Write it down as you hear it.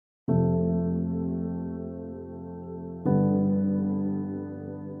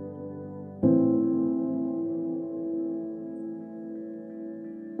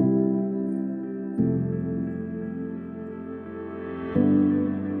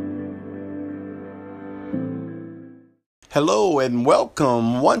Hello and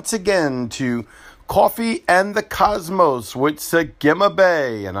welcome once again to Coffee and the Cosmos with Sagima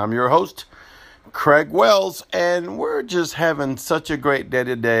Bay. And I'm your host, Craig Wells, and we're just having such a great day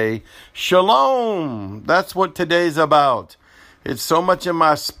today. Shalom! That's what today's about. It's so much in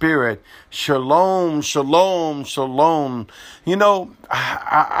my spirit. Shalom, shalom, shalom. You know,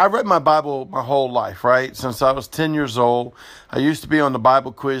 I read my Bible my whole life, right? Since I was 10 years old. I used to be on the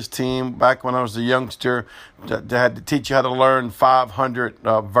Bible quiz team back when I was a youngster. They had to teach you how to learn 500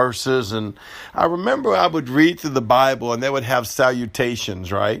 verses. And I remember I would read through the Bible and they would have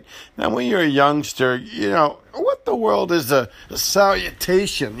salutations, right? Now, when you're a youngster, you know, what the world is a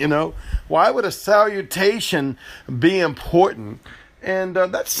salutation, you know? Why would a salutation be important? And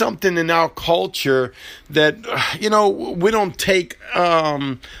that's something in our culture that, we don't take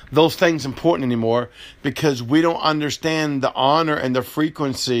those things important anymore because we don't understand the honor and the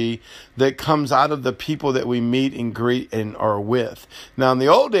frequency that comes out of the people that we meet and greet and are with. Now, in the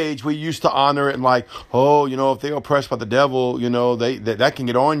old age, we used to honor it like, if they're oppressed by the devil, that can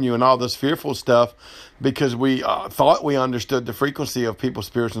get on you and all this fearful stuff because we thought we understood the frequency of people's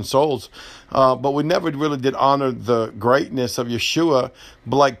spirits and souls. But we never really did honor the greatness of Yeshua,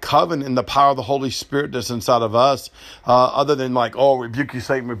 like covenant and the power of the Holy Spirit that's inside of us, other than like, rebuke you,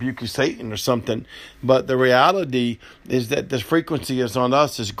 Satan or something. But the reality is that the frequency is on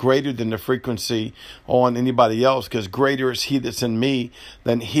us is greater than the frequency on anybody else, because greater is he that's in me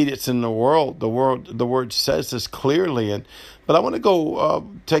than he that's in the world. The word says this clearly. But I want to go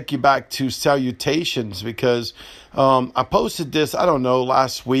take you back to salutations because I posted this,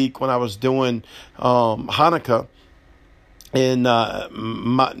 last week when I was doing Hanukkah in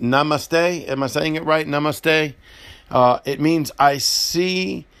Namaste. Am I saying it right? Namaste. It means I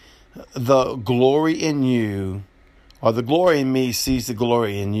see the glory in you, or the glory in me sees the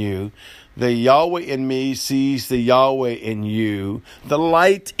glory in you. The Yahweh in me sees the Yahweh in you. The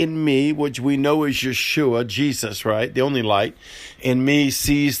light in me, which we know is Yeshua, Jesus, right? The only light in me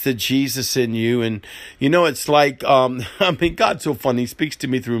sees the Jesus in you. And, it's like, God's so funny. He speaks to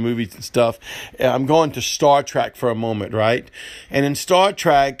me through movies and stuff. I'm going to Star Trek for a moment, right? And in Star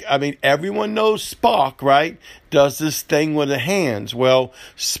Trek, everyone knows Spock, right? Does this thing with the hands. Well,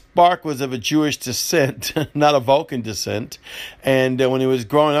 Spock was of a Jewish descent, not a Vulcan descent. And when he was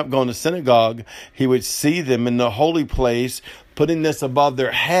growing up, going to synagogue, he would see them in the holy place, putting this above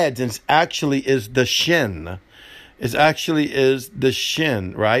their heads, and actually is the shin. It actually is the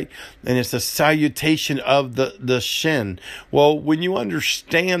shin, right? And it's a salutation of the shin. Well, when you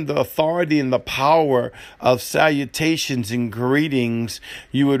understand the authority and the power of salutations and greetings,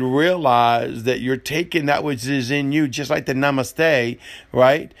 you would realize that you're taking that which is in you, just like the namaste,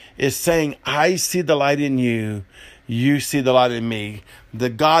 right? It's saying, I see the light in you. You see the light in me. The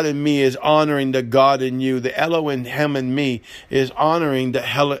God in me is honoring the God in you. The Elohim in me is honoring the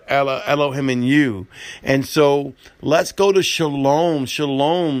Elohim in you. And so let's go to Shalom.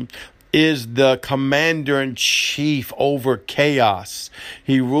 Shalom is the commander-in-chief over chaos.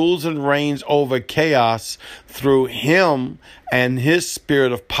 He rules and reigns over chaos through him and his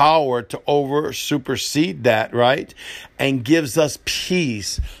spirit of power to supersede that, right? And gives us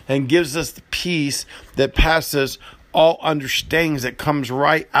peace, and gives us the peace that passes all understandings, that comes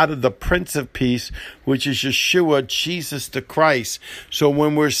right out of the Prince of Peace, which is Yeshua, Jesus the Christ. So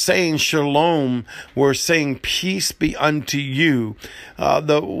when we're saying shalom, we're saying peace be unto you.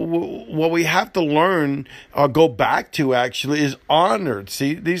 What we have to learn, or go back to actually, is honored.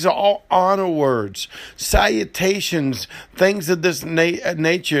 See, these are all honor words, salutations, things of this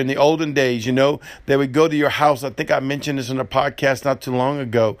nature. In the olden days, they would go to your house. I think I mentioned this in a podcast not too long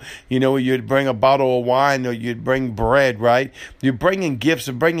ago. You'd bring a bottle of wine, or you'd bring bread, right? You're bringing gifts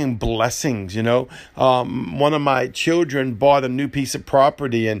and bringing blessings, One of my children bought a new piece of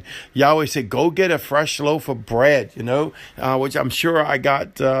property, and Yahweh said, go get a fresh loaf of bread, which I'm sure I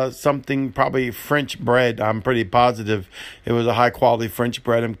got something, probably French bread. I'm pretty positive it was a high quality French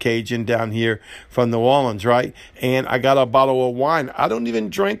bread. I'm Cajun down here from New Orleans, right? And I got a bottle of wine. I don't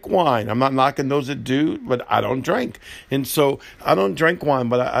even drink wine. I'm not knocking those that do, but I don't drink. And so I don't drink wine,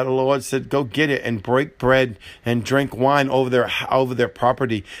 but the Lord said, go get it and break bread and drink wine over their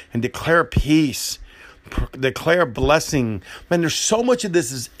property and declare peace. Declare blessing. Man, there's so much of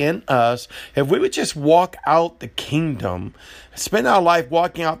this is in us. If we would just walk out the kingdom, spend our life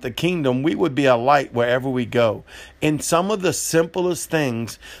walking out the kingdom, we would be a light wherever we go. In some of the simplest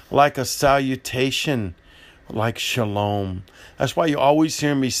things, like a salutation, like shalom. That's why you always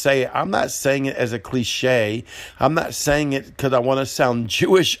hear me say it. I'm not saying it as a cliche. I'm not saying it because I want to sound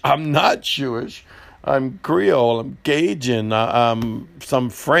Jewish. I'm not Jewish. I'm Creole, I'm Cajun, I'm some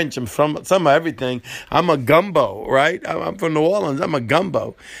French, I'm from some of everything. I'm a gumbo, right? I'm from New Orleans. I'm a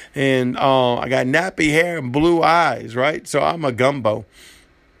gumbo, and I got nappy hair and blue eyes, right? So I'm a gumbo.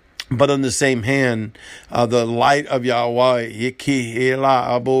 But on the same hand, the light of Yahweh,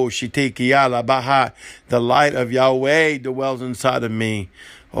 the light of Yahweh dwells inside of me.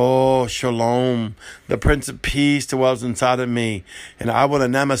 Oh, shalom. The Prince of Peace dwells inside of me. And I want to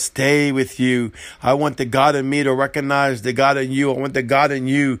namaste with you. I want the God in me to recognize the God in you. I want the God in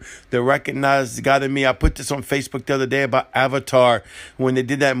you to recognize the God in me. I put this on Facebook the other day about Avatar. When they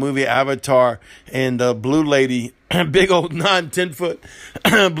did that movie Avatar, and the blue lady, big old 10-foot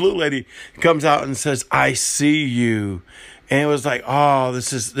blue lady, comes out and says, I see you. And it was like, oh,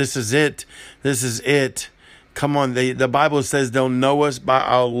 this is it. This is it. Come on, the Bible says they'll know us by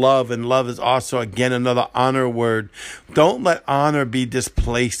our love, and love is also, again, another honor word. Don't let honor be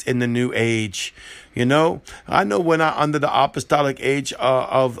displaced in the new age. You know, I know when I'm under the apostolic age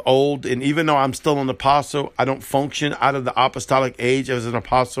of old, and even though I'm still an apostle, I don't function out of the apostolic age as an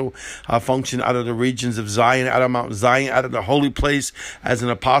apostle. I function out of the regions of Zion, out of Mount Zion, out of the holy place as an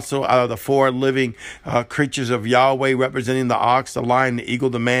apostle, out of the four living creatures of Yahweh, representing the ox, the lion, the eagle,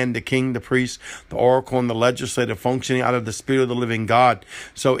 the man, the king, the priest, the oracle, and the legislator, functioning out of the spirit of the living God.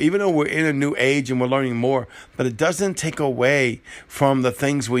 So even though we're in a new age and we're learning more, but it doesn't take away from the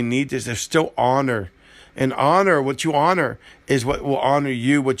things we need. There's still honor. And honor, what you honor is what will honor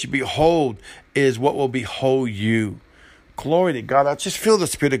you. What you behold is what will behold you. Glory to God. I just feel the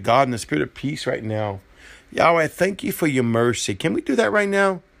Spirit of God and the Spirit of peace right now. Yahweh, thank you for your mercy. Can we do that right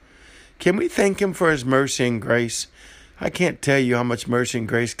now? Can we thank him for his mercy and grace? I can't tell you how much mercy and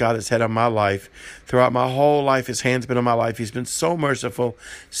grace God has had on my life. Throughout my whole life, his hand's been on my life. He's been so merciful,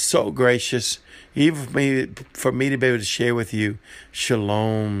 so gracious. Even for me to be able to share with you.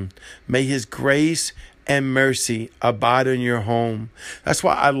 Shalom. May his grace and mercy abide in your home. That's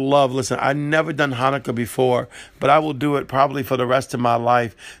why I listen, I've never done Hanukkah before, but I will do it probably for the rest of my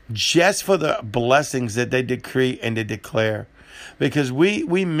life, just for the blessings that they decree and they declare. Because we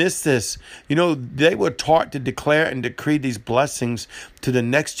miss this. You know, they were taught to declare and decree these blessings to the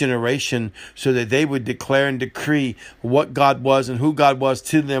next generation so that they would declare and decree what God was and who God was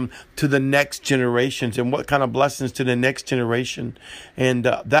to them, to the next generations, and what kind of blessings to the next generation. And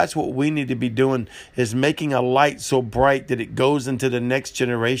that's what we need to be doing, is making a light so bright that it goes into the next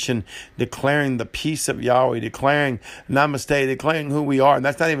generation, declaring the peace of Yahweh, declaring namaste, declaring who we are. And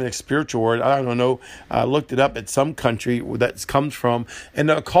that's not even a spiritual word. I don't know. I looked it up at some country that comes from, and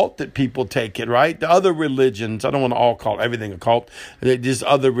the occult that people take it, right? The other religions, I don't want to all call everything a cult. They're just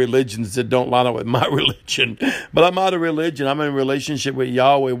other religions that don't line up with my religion. But I'm out of religion. I'm in a relationship with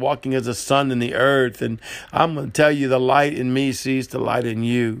Yahweh, walking as a son in the earth. And I'm going to tell you, the light in me sees the light in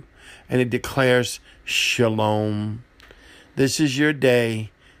you. And it declares shalom. This is your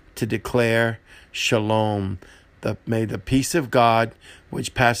day to declare shalom. May the peace of God,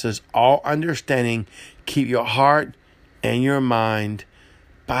 which passes all understanding, keep your heart and your mind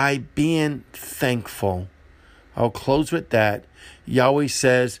by being thankful. I'll close with that. Yahweh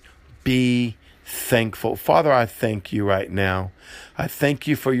says, be thankful. Father, I thank you right now. I thank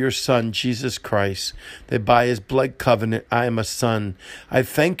you for your Son, Jesus Christ, that by his blood covenant, I am a son. I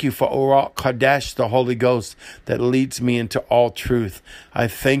thank you for Ruach Kadesh, the Holy Ghost, that leads me into all truth. I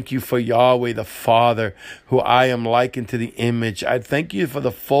thank you for Yahweh, the Father, who I am likened to the image. I thank you for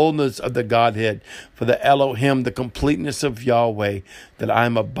the fullness of the Godhead, for the Elohim, the completeness of Yahweh, that I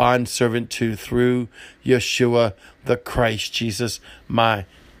am a bondservant to through Yeshua, the Christ Jesus, my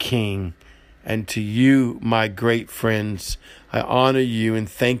King. And to you, my great friends, I honor you and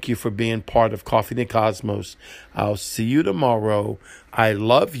thank you for being part of Coffee and the Cosmos. I'll see you tomorrow. I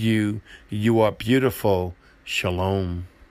love you. You are beautiful. Shalom.